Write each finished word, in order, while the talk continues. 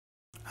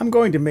I'm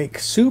going to make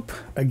soup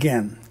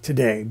again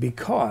today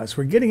because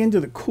we're getting into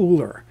the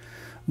cooler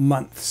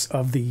months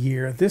of the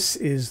year. This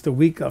is the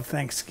week of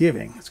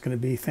Thanksgiving. It's going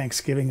to be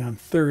Thanksgiving on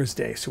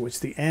Thursday, so it's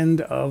the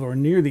end of or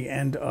near the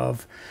end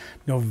of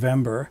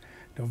November.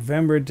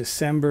 November,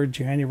 December,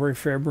 January,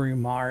 February,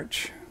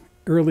 March,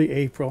 early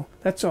April.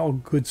 That's all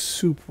good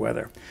soup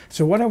weather.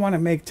 So what I want to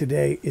make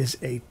today is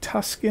a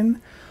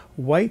Tuscan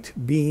white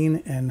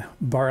bean and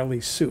barley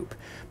soup.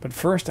 But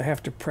first I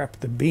have to prep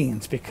the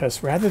beans,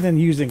 because rather than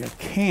using a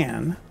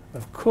can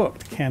of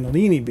cooked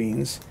cannellini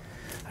beans,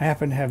 I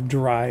happen to have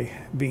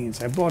dry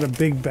beans. I bought a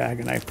big bag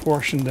and I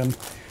portioned them.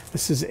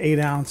 This is 8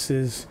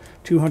 ounces,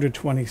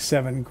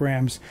 227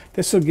 grams.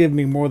 This will give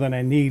me more than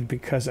I need,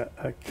 because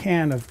a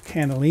can of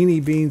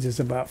cannellini beans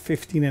is about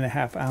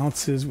 15.5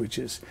 ounces, which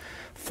is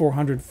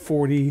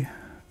 440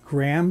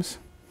 grams.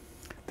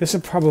 This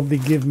will probably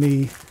give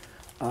me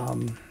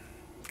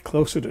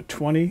closer to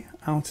 20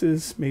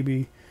 ounces,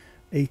 maybe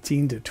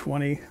 18 to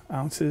 20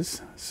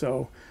 ounces.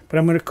 So, but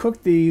I'm going to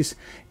cook these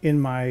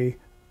in my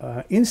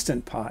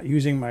Instant Pot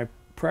using my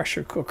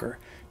pressure cooker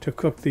to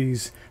cook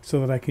these so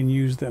that I can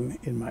use them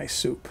in my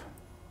soup.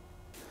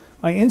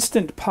 My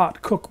Instant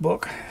Pot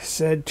cookbook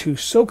said to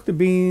soak the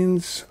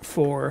beans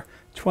for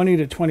 20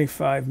 to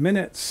 25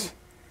 minutes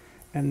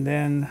and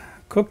then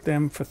cook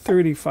them for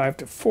 35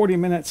 to 40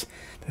 minutes.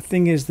 The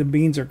thing is, the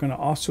beans are going to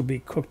also be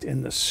cooked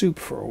in the soup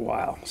for a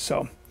while.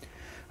 So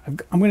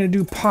I'm going to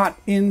do pot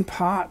in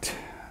pot.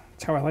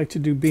 That's how I like to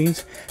do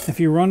beans. If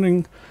you're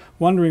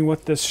wondering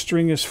what this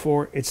string is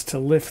for, it's to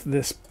lift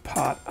this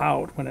pot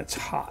out when it's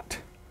hot,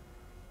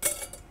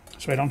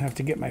 so I don't have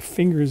to get my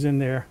fingers in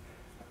there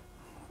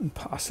and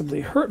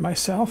possibly hurt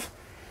myself.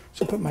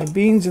 So put my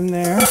beans in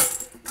there,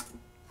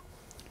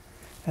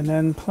 and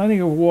then plenty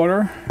of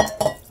water.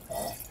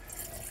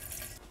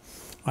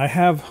 I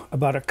have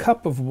about a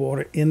cup of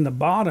water in the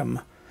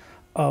bottom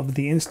of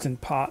the Instant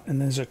Pot, and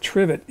there's a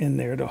trivet in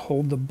there to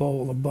hold the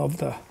bowl above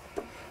the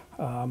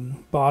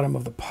bottom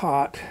of the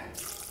pot.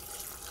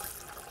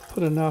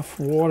 Put enough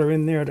water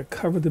in there to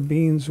cover the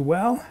beans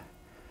well.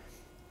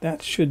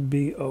 That should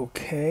be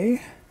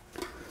okay.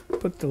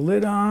 Put the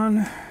lid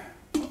on.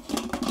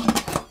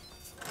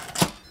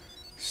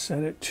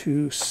 Set it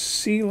to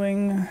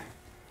sealing.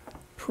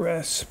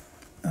 Press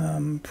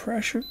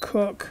pressure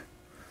cook.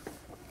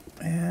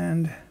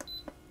 And,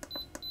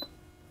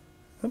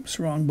 oops,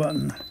 wrong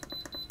button.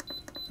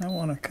 I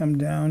want to come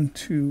down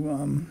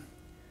to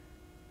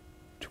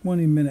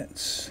 20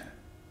 minutes.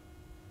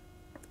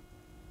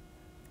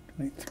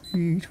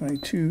 23,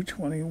 22,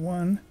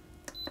 21.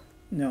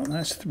 No,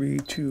 that's 3,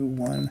 2,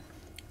 1.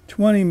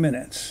 20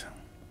 minutes.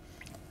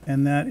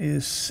 And that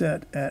is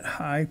set at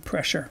high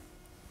pressure.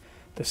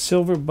 The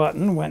silver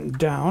button went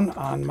down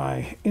on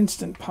my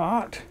Instant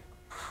Pot.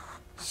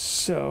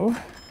 So,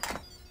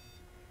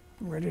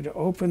 I'm ready to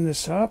open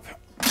this up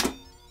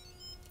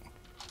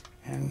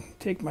and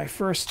take my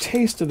first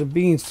taste of the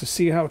beans to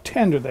see how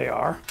tender they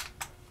are.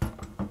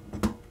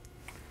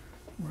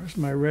 Where's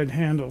my red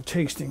handle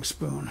tasting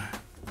spoon?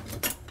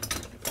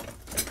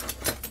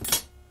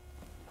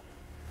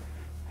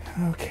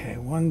 Okay,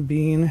 one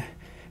bean.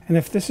 And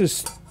if this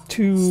is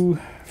too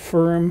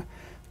firm,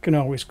 I can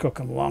always cook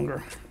them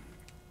longer.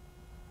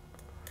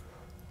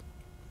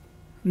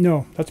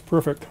 No, that's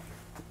perfect.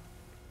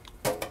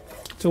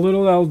 It's a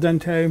little al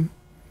dente.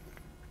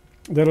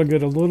 That'll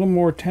get a little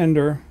more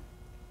tender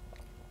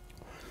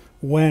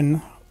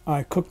when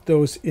I cook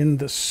those in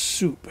the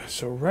soup.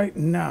 So right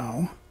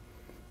now,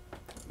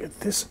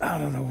 get this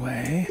out of the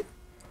way.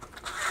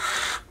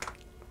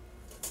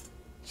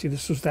 See,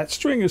 this is what that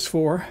string is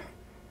for,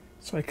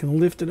 so I can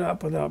lift it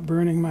up without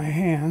burning my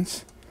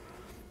hands.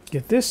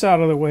 Get this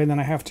out of the way, then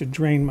I have to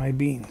drain my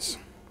beans.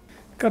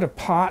 Got a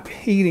pot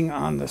heating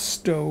on the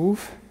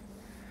stove.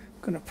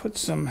 I'm going to put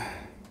some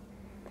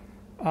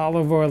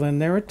olive oil in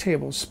there, a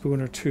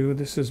tablespoon or two.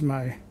 This is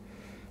my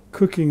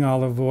cooking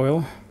olive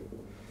oil.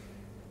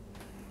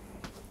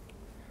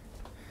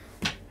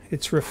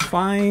 It's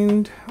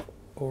refined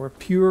or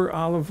pure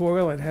olive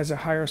oil. It has a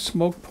higher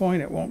smoke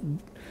point. It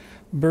won't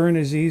burn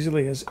as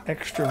easily as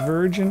extra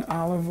virgin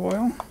olive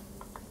oil.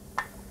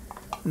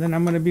 And then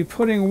I'm going to be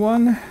putting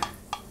one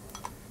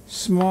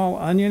small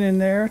onion in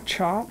there,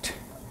 chopped.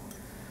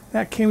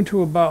 That came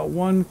to about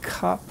 1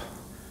 cup,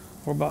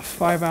 or about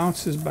 5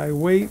 ounces by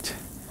weight,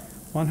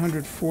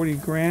 140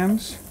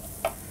 grams.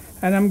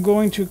 And I'm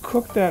going to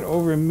cook that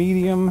over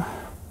medium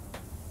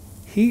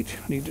heat.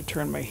 I need to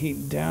turn my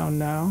heat down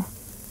now.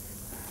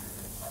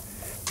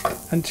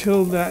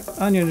 Until that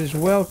onion is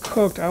well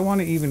cooked. I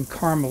want to even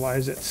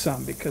caramelize it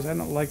some, because I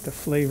don't like the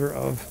flavor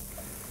of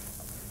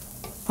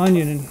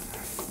onion in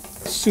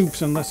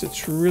soups unless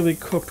it's really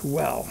cooked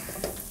well.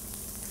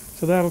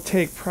 So that'll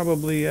take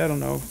probably, I don't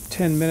know,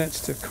 10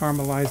 minutes to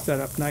caramelize that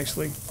up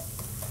nicely.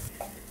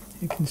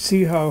 You can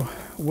see how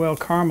well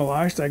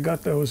caramelized I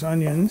got those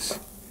onions.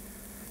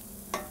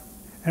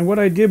 And what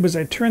I did was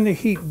I turned the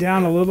heat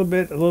down a little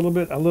bit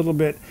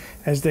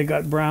as they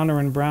got browner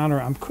and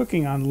browner. I'm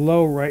cooking on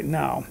low right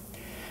now.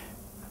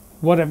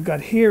 What I've got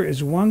here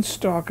is 1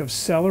 stalk of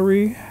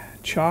celery,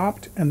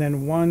 chopped, and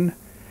then 1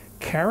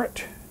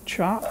 carrot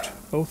chopped.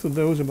 Both of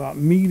those about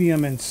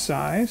medium in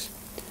size.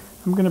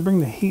 I'm going to bring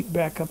the heat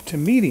back up to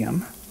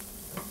medium,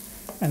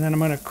 and then I'm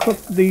going to cook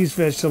these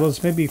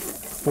vegetables maybe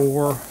 4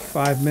 or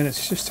 5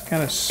 minutes just to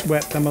kind of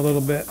sweat them a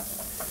little bit.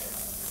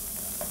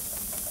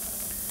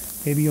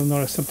 Maybe you'll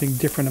notice something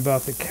different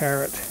about the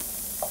carrot.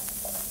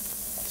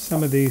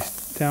 Some of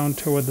these down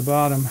toward the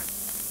bottom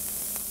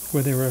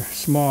where they were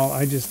small,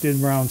 I just did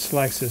round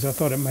slices. I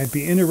thought it might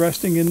be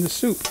interesting in the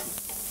soup.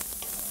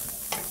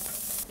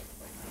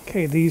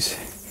 Okay, these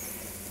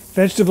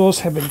vegetables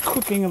have been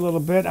cooking a little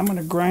bit. I'm going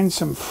to grind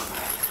some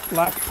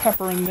black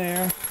pepper in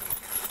there.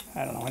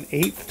 I don't know,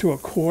 1/8 to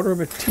 1/4 of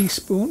a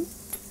teaspoon.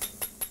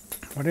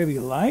 Whatever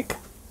you like.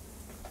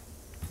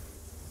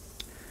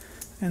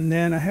 And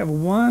then I have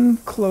 1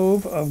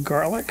 clove of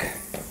garlic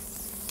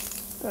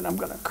that I'm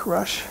going to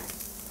crush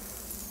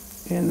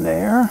in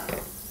there.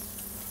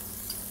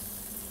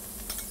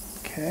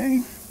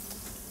 Okay.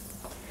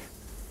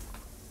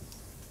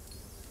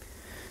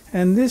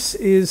 And this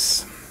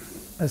is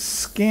a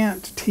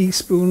scant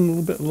teaspoon, a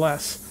little bit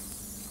less,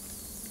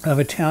 of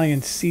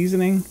Italian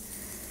seasoning.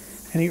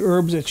 Any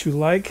herbs that you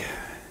like,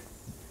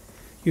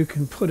 you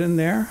can put in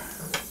there.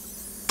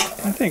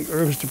 I think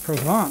herbs de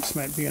Provence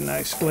might be a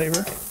nice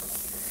flavor.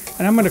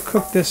 And I'm going to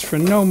cook this for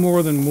no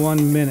more than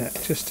 1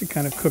 minute, just to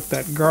kind of cook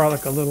that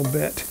garlic a little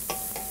bit.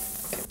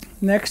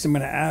 Next, I'm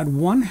going to add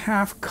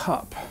 1/2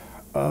 cup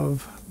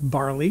of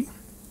barley.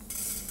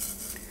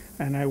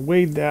 And I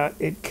weighed that.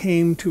 It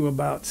came to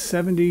about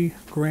 70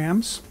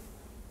 grams.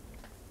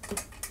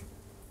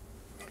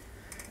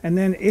 And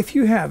then if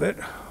you have it,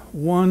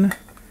 1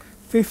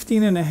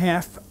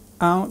 15.5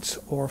 ounce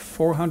or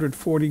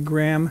 440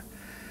 gram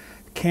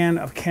can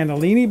of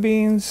cannellini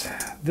beans.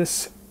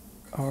 These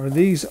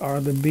are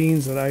the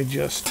beans that I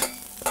just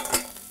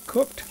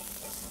cooked.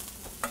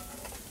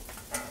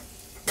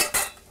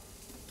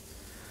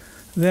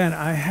 Then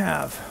I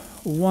have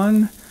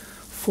 1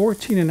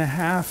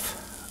 14.5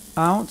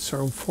 ounce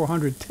or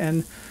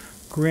 410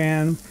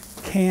 gram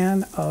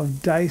can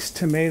of diced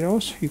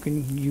tomatoes. You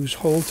can use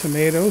whole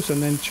tomatoes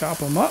and then chop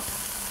them up.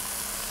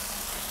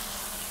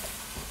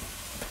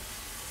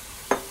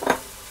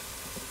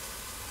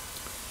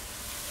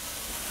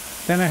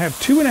 Then I have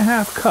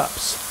 2.5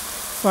 cups,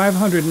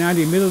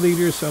 590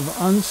 milliliters of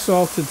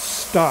unsalted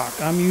stock.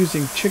 I'm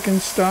using chicken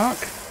stock.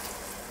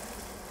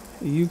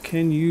 You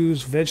can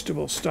use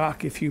vegetable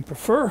stock if you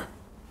prefer.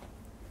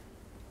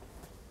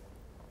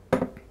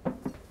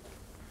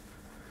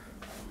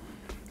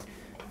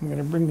 I'm going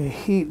to bring the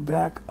heat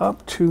back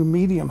up to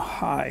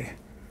medium-high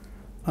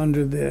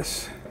under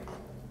this.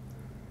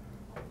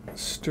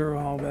 Stir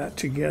all that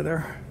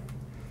together.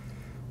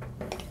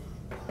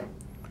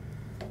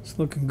 It's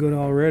looking good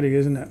already,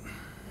 isn't it?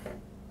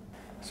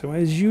 So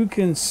as you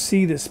can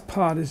see, this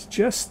pot is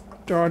just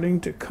starting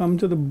to come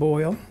to the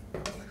boil.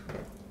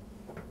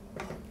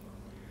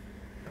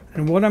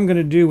 And what I'm going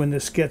to do when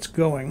this gets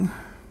going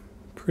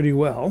pretty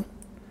well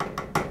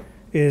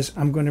is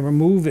I'm going to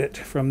remove it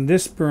from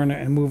this burner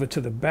and move it to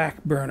the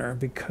back burner,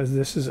 because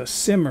this is a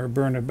simmer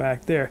burner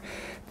back there.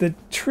 The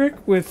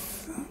trick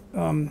with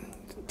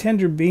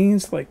tender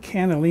beans like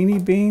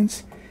cannellini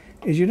beans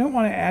is you don't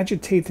want to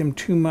agitate them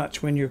too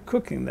much when you're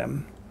cooking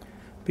them,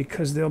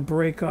 because they'll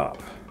break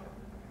up.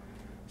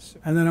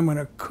 And then I'm going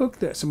to cook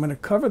this. I'm going to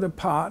cover the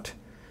pot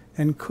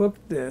and cook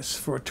this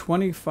for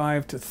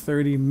 25 to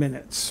 30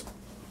 minutes,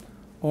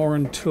 or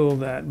until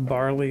that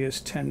barley is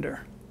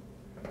tender.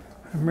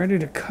 I'm ready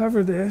to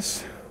cover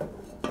this.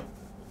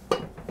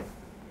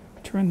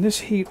 Turn this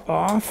heat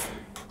off.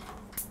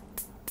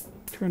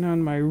 Turn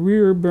on my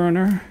rear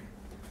burner.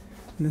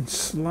 And then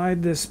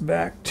slide this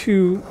back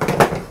to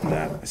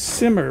that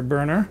simmer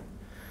burner.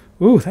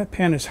 Ooh, that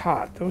pan is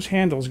hot. Those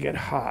handles get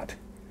hot.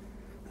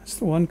 That's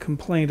the one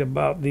complaint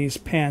about these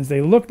pans.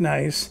 They look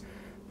nice,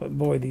 but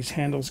boy, these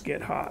handles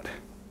get hot.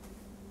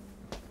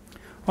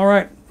 All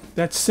right,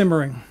 that's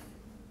simmering.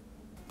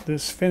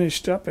 This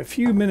finished up a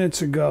few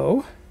minutes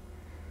ago.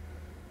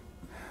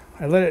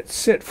 I let it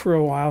sit for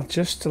a while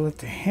just to let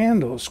the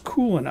handles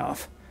cool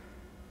enough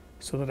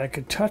so that I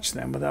could touch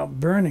them without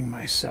burning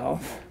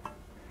myself.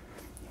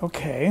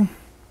 Okay.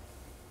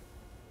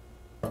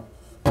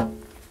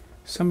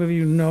 Some of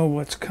you know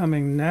what's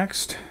coming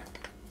next.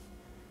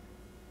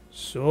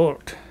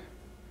 Salt.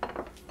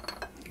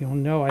 You'll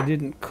know I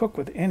didn't cook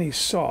with any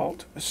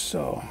salt,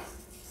 so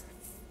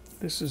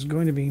this is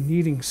going to be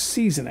needing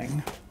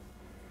seasoning.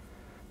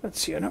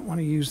 Let's see, I don't want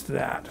to use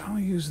that. I'll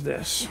use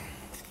this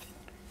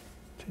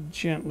to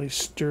gently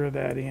stir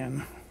that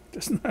in.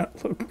 Doesn't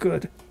that look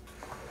good?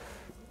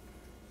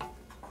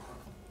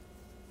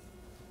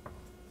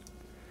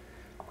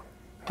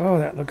 Oh,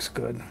 that looks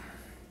good.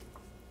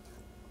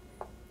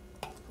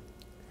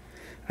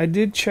 I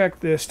did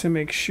check this to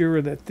make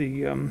sure that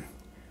the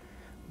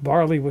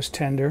barley was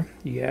tender.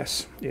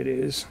 Yes, it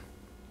is.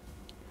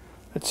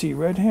 Let's see,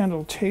 red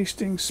handle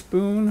tasting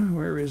spoon.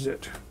 Where is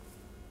it?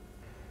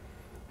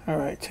 All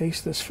right,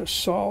 taste this for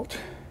salt.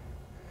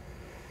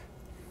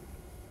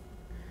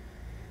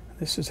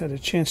 This has had a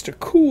chance to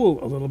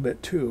cool a little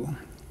bit too.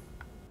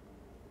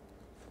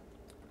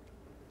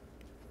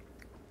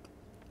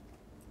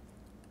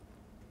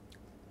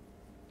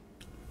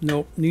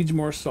 Nope, needs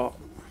more salt.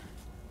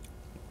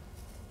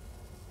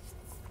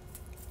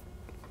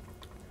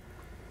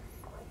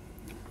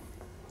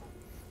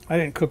 I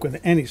didn't cook with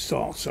any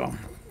salt, so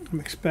I'm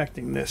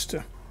expecting this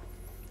to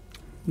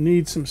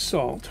need some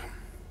salt.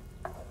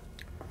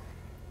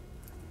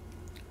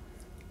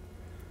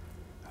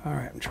 All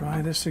right,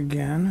 try this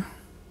again.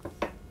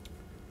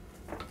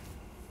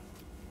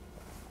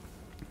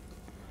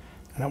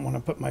 I don't want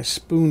to put my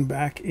spoon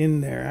back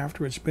in there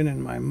after it's been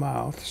in my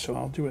mouth, so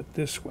I'll do it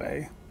this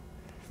way.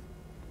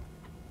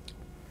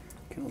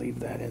 Can leave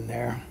that in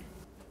there.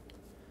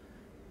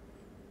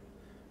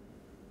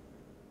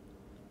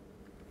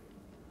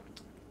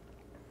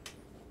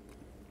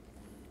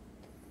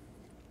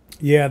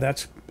 Yeah,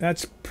 that's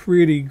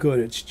pretty good.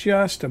 It's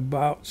just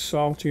about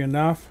salty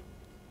enough.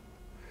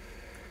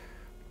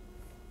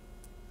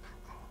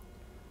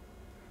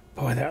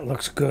 Boy, that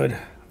looks good.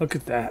 Look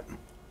at that.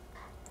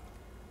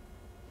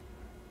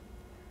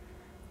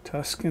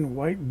 Tuscan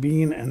white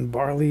bean and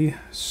barley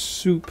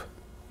soup.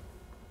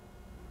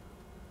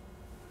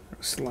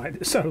 Slide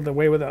this out of the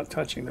way without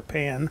touching the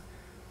pan.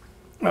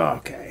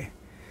 Okay.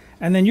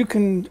 And then you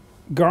can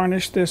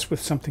garnish this with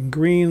something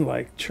green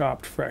like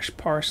chopped fresh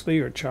parsley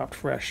or chopped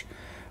fresh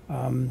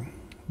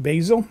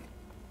basil.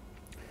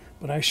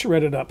 But I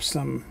shredded up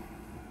some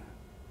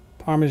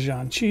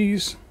Parmesan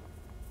cheese.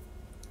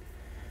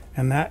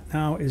 And that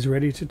now is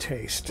ready to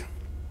taste.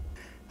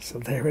 So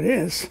there it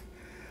is.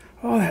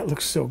 Oh, that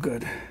looks so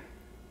good.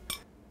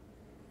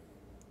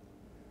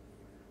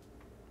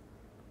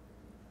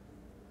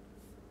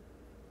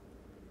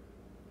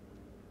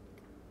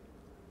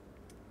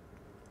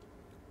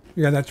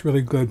 Yeah, that's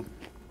really good.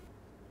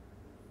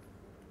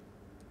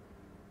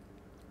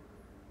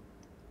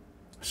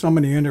 So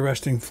many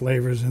interesting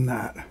flavors in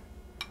that.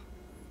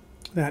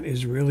 That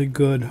is really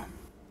good.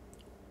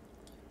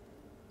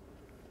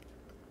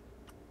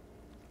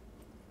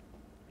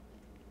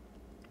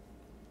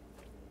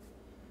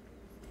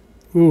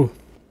 Ooh.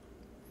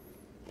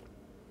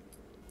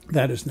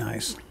 That is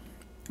nice.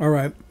 All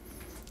right.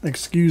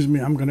 Excuse me,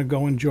 I'm going to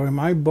go enjoy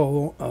my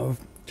bowl of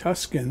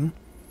Tuscan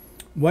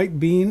white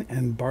bean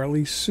and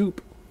barley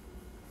soup.